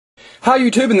Hi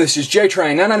YouTube, and this is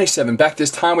JTrain997 back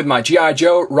this time with my G.I.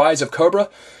 Joe Rise of Cobra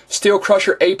Steel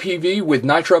Crusher a.p.v with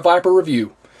Nitro Viper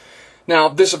review. Now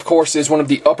this of course is one of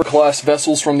the upper class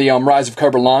vessels from the Rise of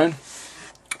Cobra line.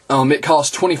 It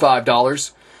costs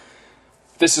 $25.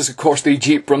 This is of course the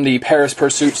Jeep from the Paris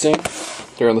Pursuit scene.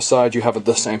 There on the side you have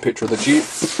the same picture of the Jeep.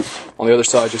 On the other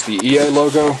side just the EA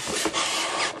logo.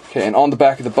 Okay, and on the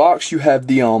back of the box you have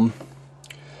the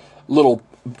little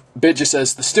bit just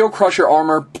says the Steel Crusher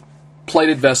Armor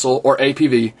Plated Vessel, or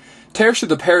a.p.v, tears through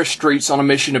the Paris streets on a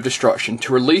mission of destruction.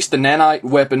 To release the nanite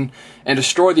weapon and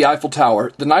destroy the Eiffel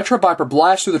Tower, the Nitro Viper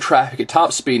blasts through the traffic at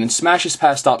top speed and smashes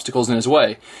past obstacles in his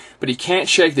way, but he can't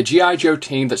shake the G.I. Joe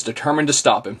team that's determined to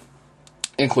stop him.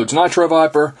 It includes Nitro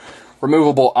Viper,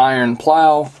 removable iron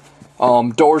plow,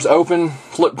 doors open,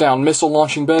 flip-down missile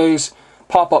launching bays,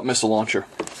 pop-up missile launcher.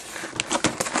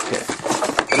 Okay.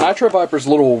 The Nitro Viper's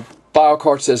little bio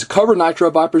card says, Cobra Nitro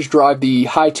Vipers drive the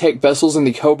high-tech vessels in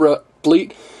the Cobra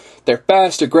fleet. They're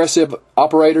fast, aggressive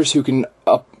operators who can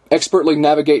expertly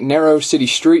navigate narrow city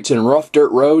streets and rough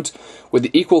dirt roads with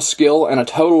equal skill and a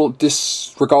total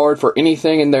disregard for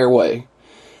anything in their way.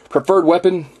 Preferred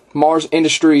weapon, Mars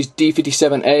Industries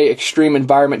D57A Extreme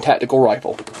Environment Tactical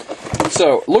Rifle.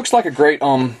 So, looks like a great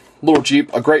little Jeep,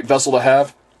 a great vessel to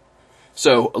have.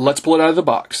 So, let's pull it out of the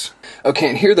box. Okay,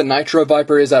 and here the Nitro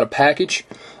Viper is out of package.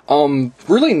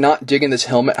 Really not digging this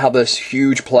helmet, how this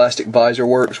huge plastic visor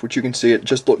works, which you can see it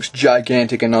just looks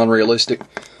gigantic and unrealistic.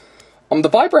 The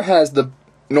Viper has the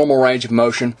normal range of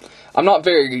motion.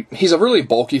 He's a really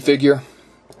bulky figure.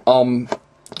 So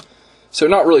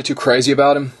not really too crazy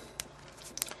about him.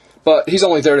 But he's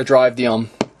only there to drive the,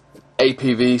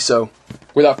 a.p.v, so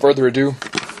without further ado,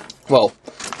 well,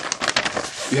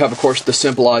 you have, of course, the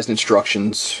simplified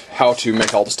instructions, how to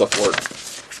make all the stuff work.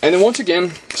 And then once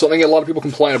again, something a lot of people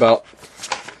complain about,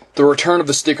 the return of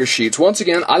the sticker sheets. Once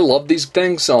again, I love these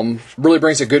things. Really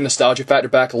brings a good nostalgia factor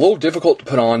back. A little difficult to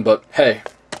put on, but hey,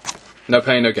 no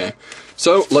pain, no gain.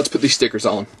 So let's put these stickers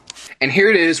on. And here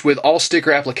it is with all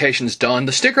sticker applications done.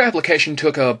 The sticker application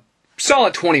took a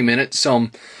solid 20 minutes.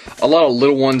 A lot of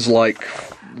little ones like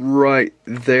right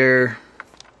there.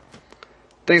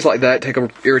 Things like that take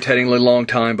an irritatingly long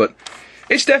time, but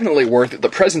it's definitely worth it. The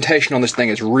presentation on this thing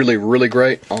is really, really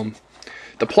great.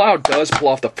 The plow does pull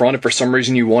off the front if for some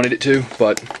reason you wanted it to,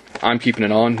 but I'm keeping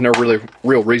it on. No really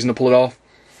real reason to pull it off.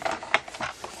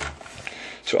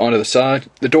 So onto the side.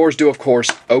 The doors do, of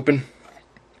course, open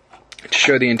to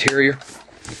show the interior.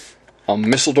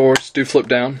 Missile doors do flip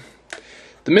down.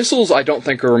 The missiles I don't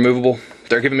think are removable.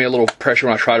 They're giving me a little pressure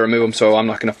when I try to remove them, so I'm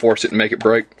not going to force it and make it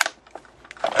break.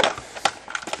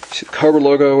 See the Cobra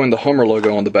logo and the Hummer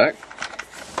logo on the back.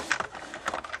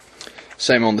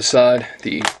 Same on the side,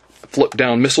 the flip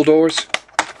down missile doors.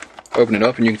 Open it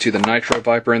up and you can see the Nitro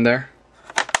Viper in there.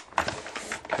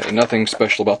 Okay, nothing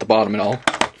special about the bottom at all.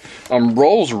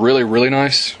 Rolls really, really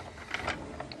nice.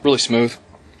 Really smooth.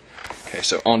 Okay,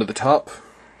 so onto the top.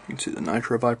 You can see the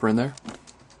Nitro Viper in there.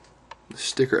 The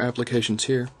sticker applications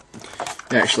here.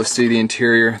 You actually see the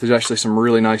interior. There's actually some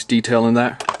really nice detail in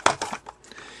that.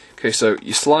 Okay, so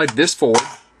you slide this forward,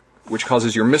 which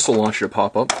causes your missile launcher to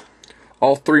pop up.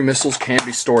 All three missiles can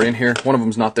be stored in here. One of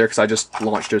them's not there because I just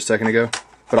launched it a second ago.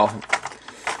 But I'll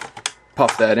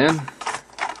pop that in,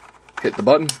 hit the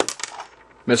button,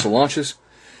 missile launches.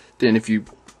 Then if you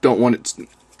don't want it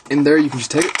in there, you can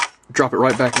just take it, drop it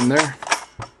right back in there,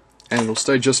 and it'll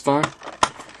stay just fine.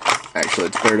 Actually,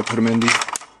 it's better to put them in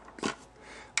the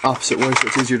opposite way so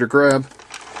it's easier to grab.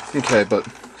 Okay, but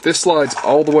this slides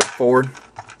all the way forward.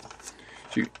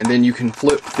 And then you can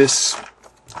flip this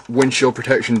windshield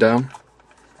protection down.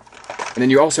 And then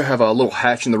you also have a little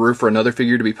hatch in the roof for another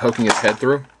figure to be poking its head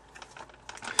through.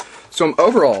 So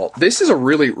overall, this is a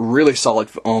really, really solid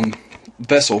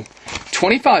vessel.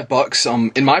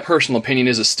 $25, in my personal opinion,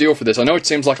 is a steal for this. I know it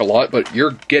seems like a lot, but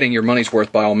you're getting your money's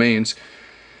worth by all means.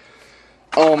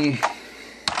 The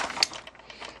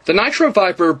Nitro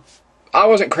Viper, I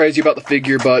wasn't crazy about the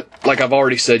figure, but like I've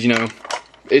already said, you know,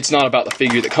 it's not about the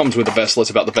figure that comes with the vessel,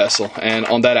 it's about the vessel, and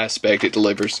on that aspect it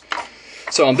delivers.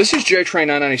 So this is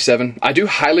JTrain997. I do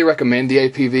highly recommend the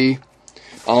a.p.v.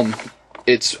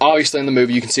 It's obviously in the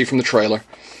movie, you can see from the trailer.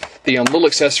 The little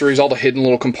accessories, all the hidden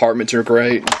little compartments are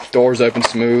great. Doors open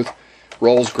smooth,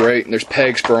 rolls great, and there's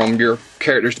pegs for your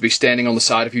characters to be standing on the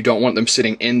side if you don't want them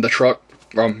sitting in the truck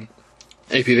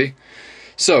a.p.v.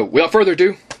 So without further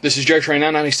ado, this is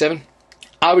JTrain997.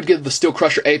 I would give the Steel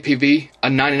Crusher a.p.v a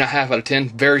 9.5 out of 10.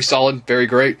 Very solid, very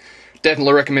great.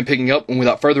 Definitely recommend picking up, and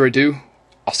without further ado,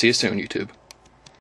 I'll see you soon, YouTube.